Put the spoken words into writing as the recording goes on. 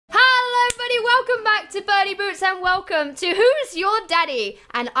welcome back to BirdyBoots and welcome to Who's Your Daddy?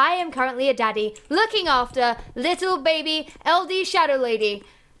 And I am currently a daddy looking after little baby LDShadowLady.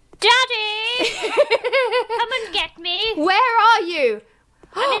 Daddy! Come and get me. Where are you?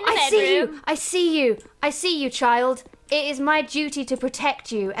 I'm in the bedroom. I see you, child. It is my duty to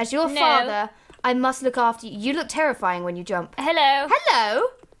protect you. As your father, I must look after you. You look terrifying when you jump. Hello. Hello.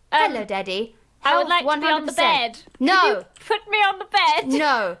 Hello, Daddy. I would like 100%. To be on the bed. No. Can you put me on the bed.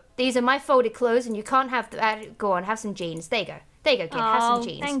 No. These are my folded clothes and you can't have the... go on, have some jeans. There you go. There you go, kid. Have some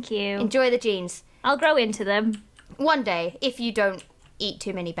jeans. Thank you. Enjoy the jeans. I'll grow into them. One day, if you don't eat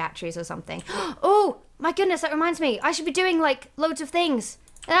too many batteries or something. Oh, my goodness, that reminds me. I should be doing, like, loads of things.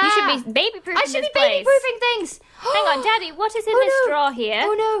 You should be baby-proofing I should be baby-proofing things. Hang on, Daddy, what is in this drawer here?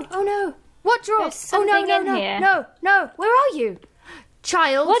 Oh, no. What drawer? There's something in here. No. Where are you?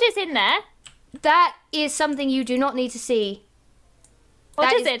 Child. What is in there? That is something you do not need to see.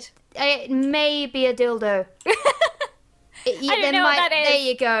 What is it? It may be a dildo. I don't know what that is. There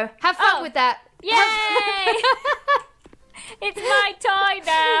you go. Have fun with that. Yay! It's my toy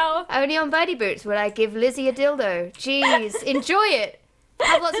now. Only on BirdyBoots would I give Lizzie a dildo. Jeez, enjoy it.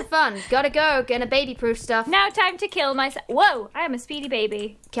 Have lots of fun. Gotta go. Get a baby-proof stuff. Now time to kill myself. Whoa, I am a speedy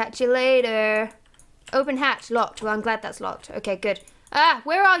baby. Catch you later. Open hatch. Locked. Well, I'm glad that's locked. Okay, good.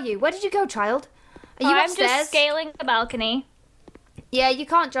 Where are you? Where did you go, child? Are you upstairs? I'm just scaling the balcony. Yeah, you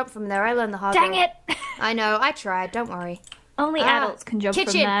can't jump from there. I learned the hard way. Dang it. I know. I tried. Don't worry. Only adults can jump from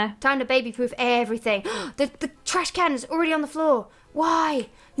there. Time to baby-proof everything. The trash can is already on the floor. Why?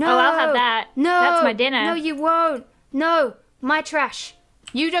 No. Oh, I'll have that. No. That's my dinner. No, you won't. No. My trash.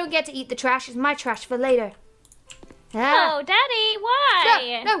 You don't get to eat the trash. It's my trash for later. Oh, Daddy,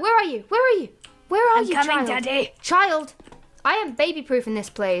 why? No, where are you? Where are you? Where are you, child? I'm coming, Daddy. Child, I am baby-proof in this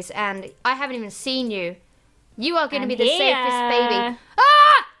place, and I haven't even seen you. You are going to be the safest baby.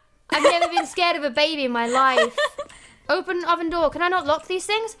 Ah! I've never been scared of a baby in my life. Open oven door. Can I not lock these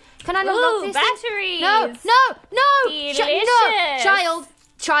things? Can I not lock these batteries. things? No. Delicious. No.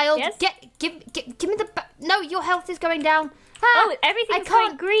 Child. Yes? Give me the... No, your health is going down. Oh, everything's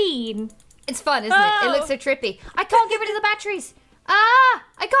going green. It's fun, isn't it? It looks so trippy. I can't get rid of the batteries. I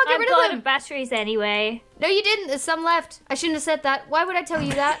can't get rid of them. I'm out of batteries anyway. No, you didn't. There's some left. I shouldn't have said that. Why would I tell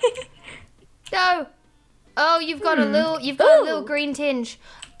you that? No. Oh, you've got a little green tinge.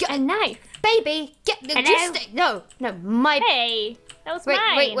 A knife. Baby, no, my... Hey, that was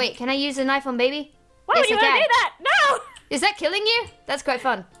mine. Wait, can I use a knife on baby? Why would you want to do that? No! Is that killing you? That's quite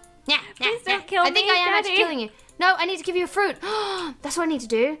fun. Please don't kill me, I think I am actually killing you. No, I need to give you a fruit. That's what I need to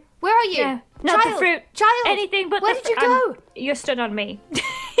do. Where are you? No, not the fruit. Child. Anything but Where did you go? You're stood on me.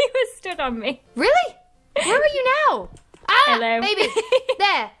 You were stood on me. Really? Where are you now? Hello. Baby.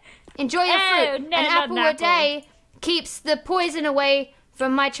 There. Enjoy your fruit. No, an apple a day keeps the poison away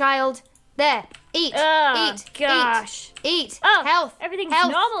from my child. There. Eat. Gosh. Eat. Oh, health. Everything's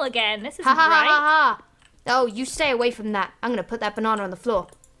normal again. This isn't right. Ha. Oh, you stay away from that. I'm going to put that banana on the floor.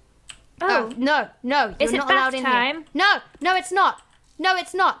 Oh, no. You're not allowed in here. No, it's not. No,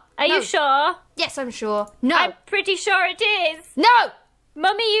 it's not. Are you sure? Yes, I'm sure. No. I'm pretty sure it is. No.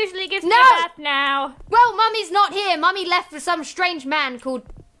 Mummy usually gives me a bath now. Well, Mummy's not here. Mummy left with some strange man called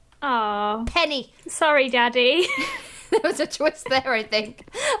Penny. Sorry, Daddy. There was a twist there, I think.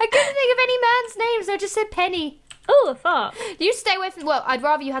 I couldn't think of any man's names. I just said Penny. Oh, a fork. You stay away from... Well, I'd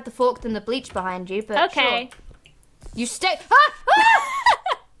rather you had the fork than the bleach behind you, but okay. Sure. You stay...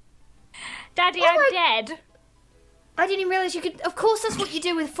 Daddy, I'm dead. I didn't even realise you could... Of course that's what you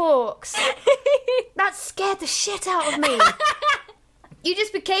do with forks. That scared the shit out of me. You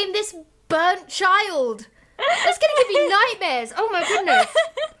just became this burnt child. That's going to give me nightmares. Oh, my goodness.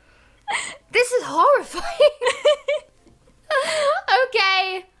 This is horrifying.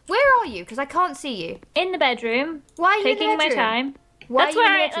 Okay. Where are you? Because I can't see you. In the bedroom. Why are you taking in the bedroom? my time. Why that's are you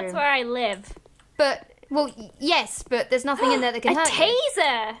in the bedroom? That's where I live. But, well, yes, but there's nothing in there that can hurt you. A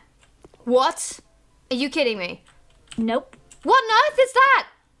taser. What? Are you kidding me? Nope. What on earth is that?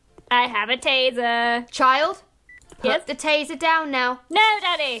 I have a taser. Child? Yes? Put the taser down now. No,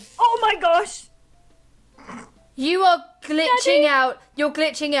 Daddy. Oh my gosh. You are glitching out. You're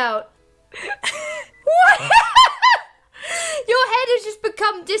glitching out. What? Your head has just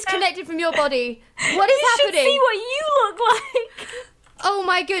become disconnected from your body. What is happening? You should see what you look like. Oh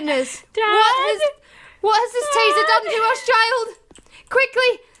my goodness. Dad? What has this taser done to us, child?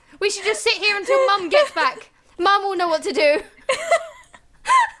 Quickly. We should just sit here until Mum gets back. Mum will know what to do.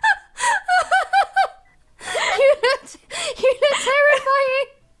 You look terrifying.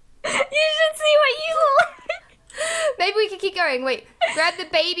 You should see what you look like. Maybe we can keep going. Wait, grab the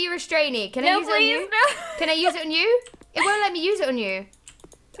baby restrainee. Can I use it on you? No. Can I use it on you? It won't let me use it on you.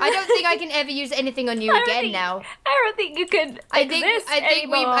 I don't think I can ever use anything on you again now. I don't think you could exist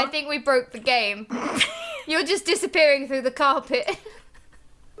anymore. I think we broke the game. You're just disappearing through the carpet.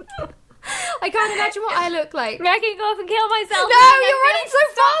 I can't imagine what I look like. I can go off and kill myself. No, you're running so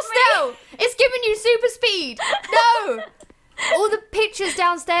fast now. It's giving you super speed. No. All the pictures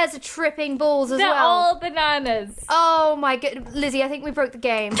downstairs are tripping balls as They're well. all bananas. Oh my god, Lizzie, I think we broke the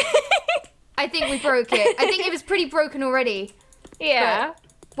game. I think we broke it. I think it was pretty broken already. Yeah.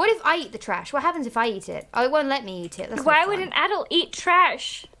 But what if I eat the trash? What happens if I eat it? Oh, it won't let me eat it. That's Why not would fun. an adult eat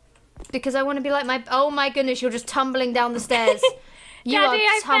trash? Because I want to be like my... Oh my goodness, you're just tumbling down the stairs. You Daddy, are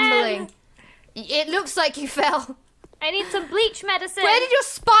I tumbling. fell. It looks like you fell. I need some bleach medicine. Where did your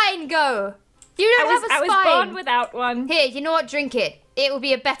spine go? You don't have a spine. I was born without one. Here, you know what? Drink it. It will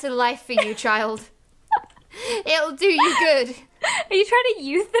be a better life for you, child. It'll do you good. Are you trying to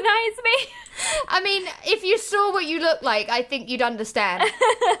euthanize me? I mean, if you saw what you look like, I think you'd understand.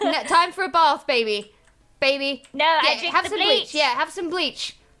 Time for a bath, baby. Baby. No, I drink have the some bleach. Yeah, have some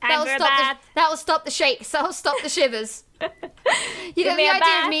bleach. Time for a bath. That'll stop the shakes. That'll stop the shivers. You know, Give me a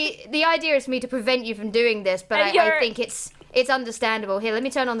bath. the idea is for me to prevent you from doing this, but I think it's understandable. Here, let me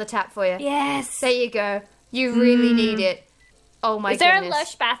turn on the tap for you. Yes. There you go. You really need it. Oh my goodness. Is there a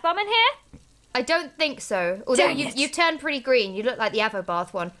Lush bath bomb in here? I don't think so. Although Dang it. you turned pretty green. You look like the Avo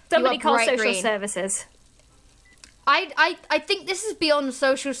Bath one. Somebody You are call bright social green. services. I think this is beyond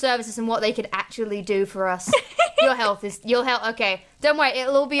social services and what they could actually do for us. Your health. Okay, don't worry.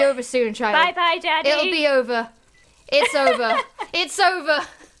 It'll all be over soon, child. Bye bye, Daddy. It'll be over. It's over. It's over.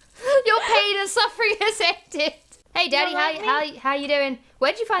 Your pain and suffering has ended. Hey, Daddy, how you doing?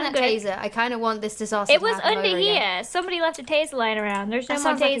 Where'd you find I'm that good. taser? I kind of want this disaster. It to was happen under over here. again. Somebody left a taser lying around. There's no That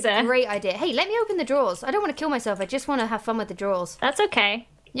more sounds like taser. a great idea. Hey, let me open the drawers. I don't want to kill myself. I just want to have fun with the drawers. That's okay.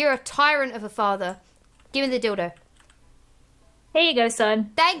 You're a tyrant of a father. Give me the dildo. Here you go,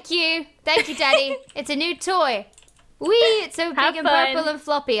 son. Thank you, Daddy. It's a new toy. Whee! It's so Have big and fun. purple and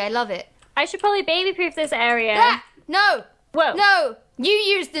floppy. I love it. I should probably baby-proof this area. Ah! No! Whoa. No! You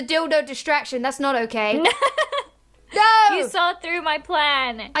used the dildo distraction. That's not okay. No! You saw through my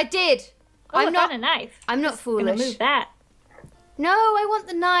plan. I did. Oh, I I'm not. found a knife. I'm not Gonna foolish. move that. No, I want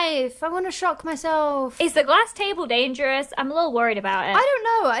the knife. I want to shock myself. Is the glass table dangerous? I'm a little worried about it.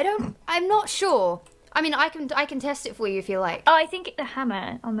 I don't know. I'm not sure. I mean, I can test it for you if you like. Oh, I think the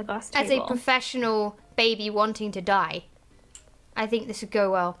hammer on the glass table. As a professional baby wanting to die, I think this would go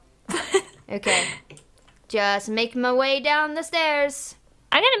well. Okay. Just making my way down the stairs.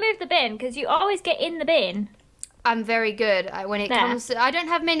 I'm gonna move the bin because you always get in the bin. I'm very good when it There. comes to... I don't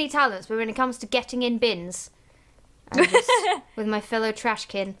have many talents, but when it comes to getting in bins, I'm just with my fellow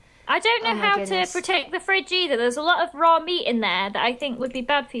trashkin. I don't know Oh my how goodness. to protect the fridge either. There's a lot of raw meat in there that I think would be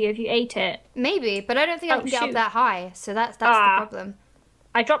bad for you if you ate it. Maybe, but I don't think I Oh, can get up shoot. that high, so that's the Ah. problem.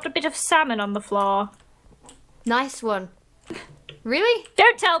 I dropped a bit of salmon on the floor. Nice one. Really?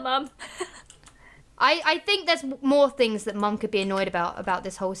 Don't tell Mum. I think there's more things that Mum could be annoyed about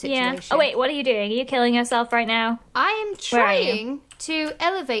this whole situation. Yeah. Oh wait, what are you doing? Are you killing yourself right now? I am Where are you? trying to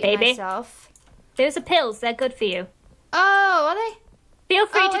elevate Baby? myself. Those are pills. They're good for you. Oh, are they? Feel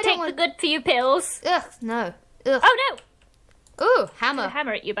free Oh, I to don't take want- the good for you pills. Ugh, no. Ugh. Oh no! Ooh, I hammer.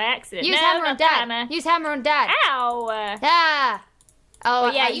 hammer at you by accident. Use no, hammer not on the Dad. hammer. Use hammer on Dad. Ow! Ah. Oh,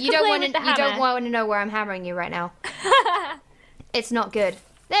 Well, yeah, you can don't play want with to. the You don't hammer. want to know where I'm hammering you right now. It's not good.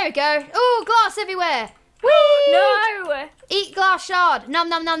 There we go. Ooh, glass everywhere. Whee! No! Eat glass shard. Num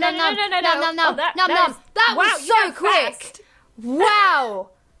num num num No, num no, no, no, num no. num num Oh, that- num that num. is- That Wow, was you so went quick. fast. Wow.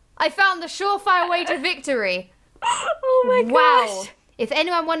 I found the surefire way to victory. Oh my Wow. gosh! If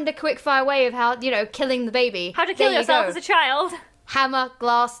anyone wanted a quick fire way of how, killing the baby. How to kill there you yourself go. as a child. Hammer,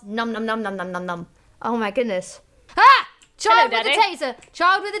 glass, num num num num num num num. Oh my goodness. Ah! Child Hello, with the taser.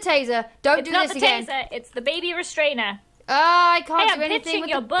 Child with the taser. Don't It's do not this the again. taser, it's the baby restrainer. I can't Hey, do I'm anything pinching with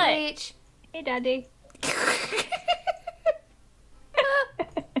your the butt. bleach. Hey, Daddy.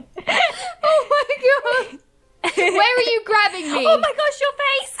 Oh my god. Where are you grabbing me? Oh my gosh, your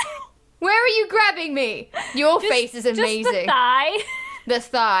face! Where are you grabbing me? Your face is Just amazing. the thigh. The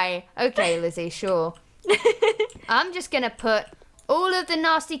thigh. Okay, Lizzie, sure. I'm just gonna put all of the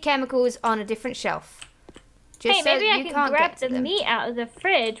nasty chemicals on a different shelf. Just Hey, so maybe you I can can't grab get to the them. meat out of the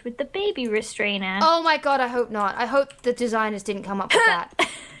fridge with the baby restrainer. Oh my god, I hope not. I hope the designers didn't come up with that.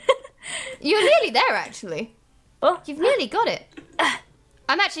 You're nearly there, actually. Oh, You've nearly got it.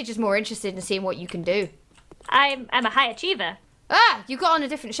 I'm actually just more interested in seeing what you can do. I'm a high achiever. Ah, you got on a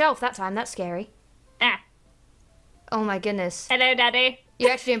different shelf that time. That's scary. Ah, Oh my goodness. hello, Daddy.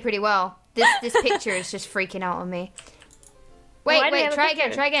 You're actually doing pretty well. This picture is just freaking out on me. Why Wait, do we have a try again,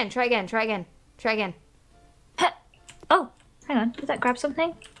 picture? try again, try again, try again, try again. Oh, Hang on. Does that grab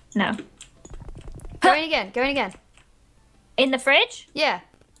something? No. Go in again. Go in again. In the fridge? Yeah.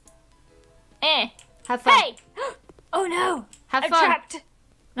 Have fun. Hey! Oh no! Have I'm fun. trapped.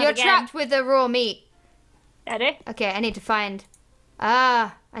 Not You're again. trapped with the raw meat. Daddy? Okay, I need to find...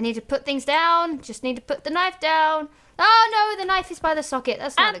 I need to put things down. Just need to put the knife down. Oh no, the knife is by the socket.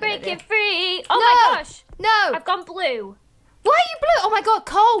 That's not I'm a good idea. breaking free! Oh No! my gosh! No! I've gone blue. Why are you blue? Oh my god,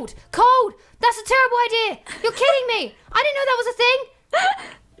 cold! Cold! That's a terrible idea! You're kidding me! I didn't know that was a thing!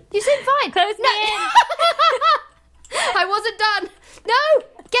 You seem fine. Close me in. I wasn't done. No!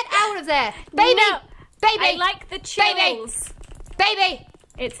 Get out of there! Baby! No. Baby! I like the chills. Baby!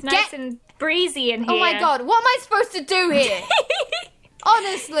 It's nice and breezy in here. Oh my god, what am I supposed to do here?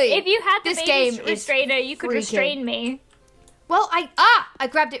 Honestly. If you had the this baby game is restrainer, you could freaking. restrain me. Well, I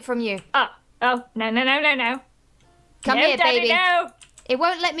grabbed it from you. Oh, no. Come no, here, Daddy, baby. No. It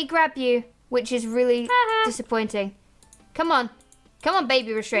won't let me grab you, which is really disappointing. Come on. Come on,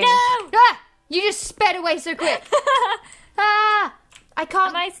 baby restrainer. No! Ah! You just sped away so quick. I can't.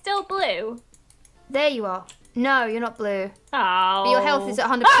 Am I still blue? There you are. No, you're not blue. Oh. But your health is at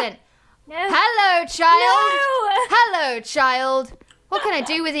 100%. No. Hello, child. No. Hello, child. What can I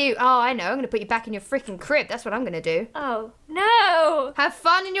do with you? Oh, I know. I'm going to put you back in your freaking crib. That's what I'm going to do. Oh, no. Have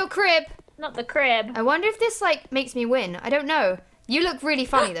fun in your crib. Not the crib. I wonder if this, makes me win. I don't know. You look really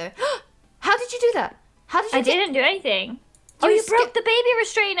funny, though. How did you do that? How did you I didn't do anything. You You sk- broke the baby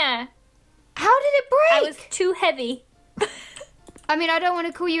restrainer. How did it break? I was too heavy. I mean, I don't want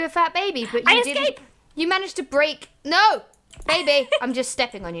to call you a fat baby, but I you did. escape. You managed to break. No! Baby, I'm just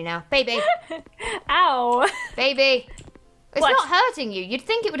stepping on you now. Baby. Ow. Baby. It's What? not hurting you. You'd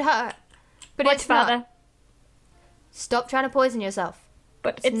think it would hurt. But What, it's not. Father? Stop trying to poison yourself.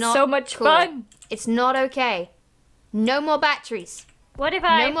 But it's not so much cool. fun. It's not okay. No more batteries. What if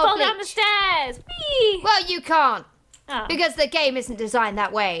I more fall down the bleach. stairs? Whee! Well, you can't. Oh. Because the game isn't designed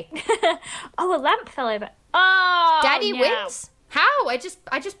that way. Oh, a lamp fell over. Oh, Daddy no. wins? How? I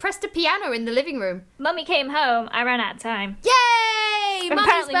just pressed a piano in the living room. Mummy came home. I ran out of time. Yay! Mummy's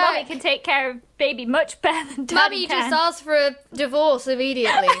Apparently, back. Mummy can take care of baby much better than Daddy Mummy can. just asked for a divorce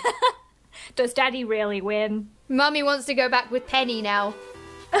immediately. Does Daddy really win? Mummy wants to go back with Penny now.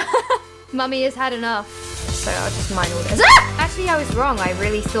 Mummy has had enough. So I'll just mine all this. Ah! Actually, I was wrong. I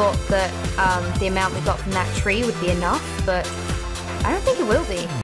really thought that the amount we got from that tree would be enough, but I don't think it will be.